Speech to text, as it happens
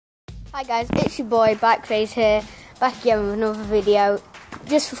Hi guys, it's your boy faze here, back again with another video.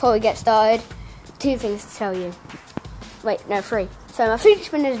 Just before we get started, two things to tell you. Wait, no, three. So my fidget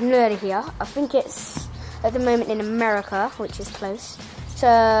spinner is nearly here. I think it's at the moment in America, which is close.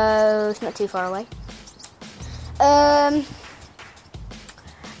 So it's not too far away.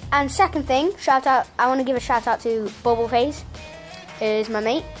 And second thing, I want to give a shout out to faze, is my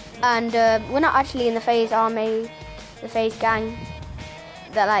mate. And we're not actually in the faze army, the faze gang,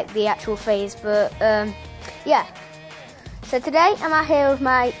 that like the actual faze, but yeah. So today I'm out here with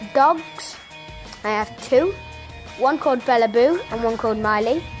my dogs. I have two, one called Bella Boo and one called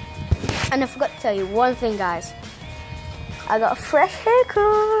Miley. And I forgot to tell you one thing, guys. I got a fresh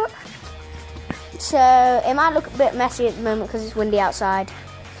haircut. So it might look a bit messy at the moment because it's windy outside,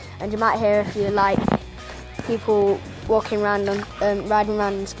 and you might hear a few like people walking around on riding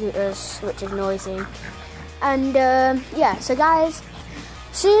around on scooters, which is noisy. And yeah, so guys,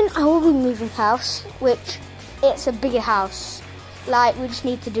 soon I will be moving house, which it's a bigger house. Like we just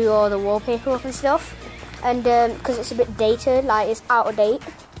need to do all the wallpaper up and stuff, and because it's a bit dated, like it's out of date,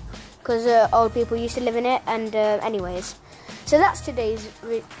 because old people used to live in it. And anyways, so that's today's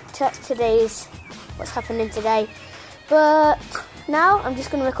what's happening today. But now I'm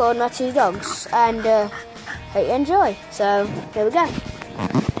just going to record my two dogs, and hope you enjoy. So there we go.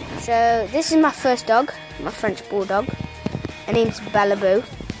 So this is my first dog, my French bulldog. Her name's Bella Boo,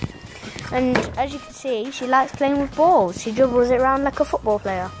 and as you can see, she likes playing with balls. She dribbles it around like a football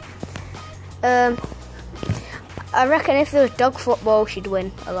player. I reckon if there was dog football, she'd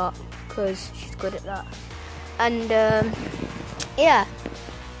win a lot, because she's good at that. And yeah,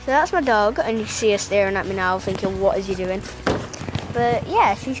 so that's my dog, and you see her staring at me now thinking, what is he doing? But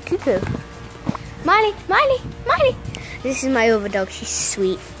yeah, she's cuckoo. Miley, Miley, Miley. This is my other dog, she's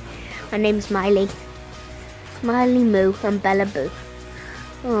sweet. Her name's Miley. Miley Moo and Bella Boo.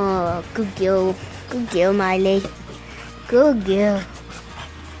 Oh, good girl, Miley. Good girl.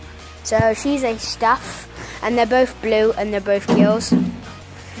 So she's a staff, and they're both blue, and they're both girls.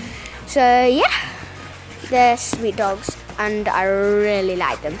 So yeah, they're sweet dogs, and I really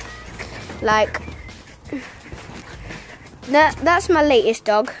like them. Like, that's my latest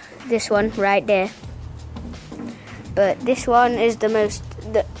dog, this one right there. But this one is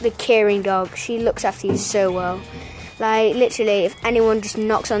the caring dog. She looks after you so well. Like literally, if anyone just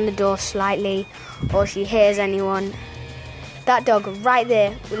knocks on the door slightly, or she hears anyone, that dog right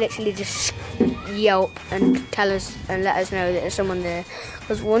there will literally just yelp and tell us and let us know that there's someone there.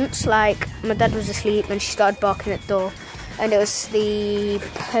 Because once, like, my dad was asleep and she started barking at the door, and it was the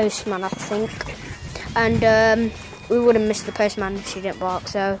postman, I think. And we would have missed the postman if she didn't bark.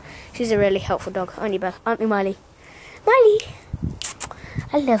 So she's a really helpful dog, aren't you, Belle? Aren't you, Miley? Miley,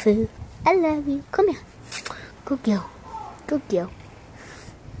 I love you. I love you. Come here. Good girl. Good girl.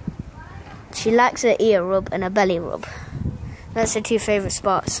 She likes her ear rub and her belly rub. That's her two favourite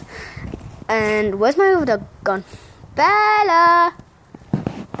spots. And where's my other dog gone? Bella!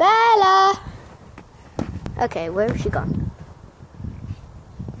 Bella! Okay, where has she gone?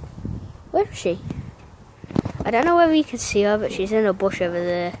 Where is she? I don't know whether you can see her, but she's in a bush over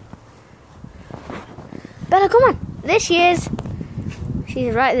there. Bella, come on! There she is!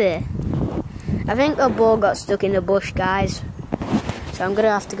 She's right there. I think her ball got stuck in the bush, guys. So I'm going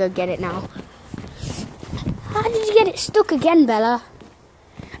to have to go get it now. How did you get it stuck again, Bella?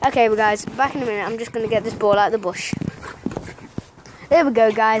 Okay, well, guys, back in a minute. I'm just going to get this ball out of the bush. There we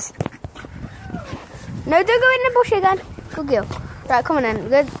go, guys. No, don't go in the bush again. Good girl. Right, come on then.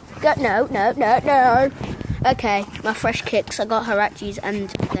 Go. No. Okay, my fresh kicks. I got Harachis, and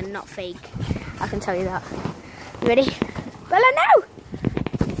they're not fake. I can tell you that. You ready? Bella, no!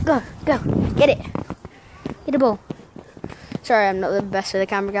 Go. Get it. Get the ball. Sorry, I'm not the best with the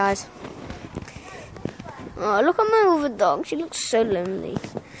camera, guys. Oh, look at my other dog. She looks so lonely.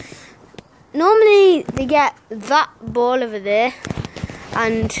 Normally, they get that ball over there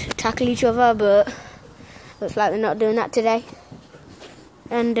and tackle each other, but looks like they're not doing that today.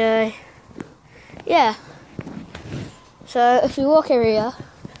 And, yeah. So, if you walk here,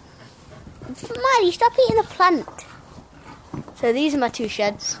 Miley, stop eating the plant. So, these are my two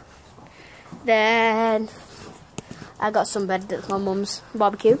sheds. Then, I got some bed that's my mum's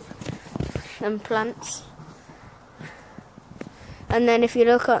barbecue and plants. And then if you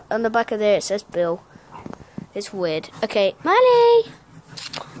look on the back of there, it says Bill. It's weird. Okay, Miley,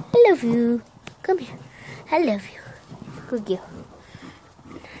 I love you. Come here. I love you. Good girl.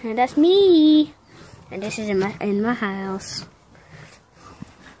 And that's me. And this is in my house.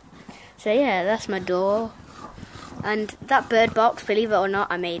 So yeah, that's my door. And that bird box, believe it or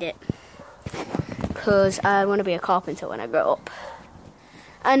not, I made it. Because I want to be a carpenter when I grow up.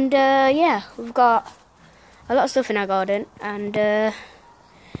 And yeah, we've got a lot of stuff in our garden, and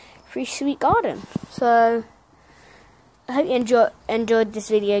pretty sweet garden. So I hope you enjoyed this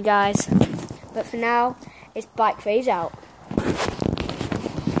video, guys. But for now, it's bike phase out.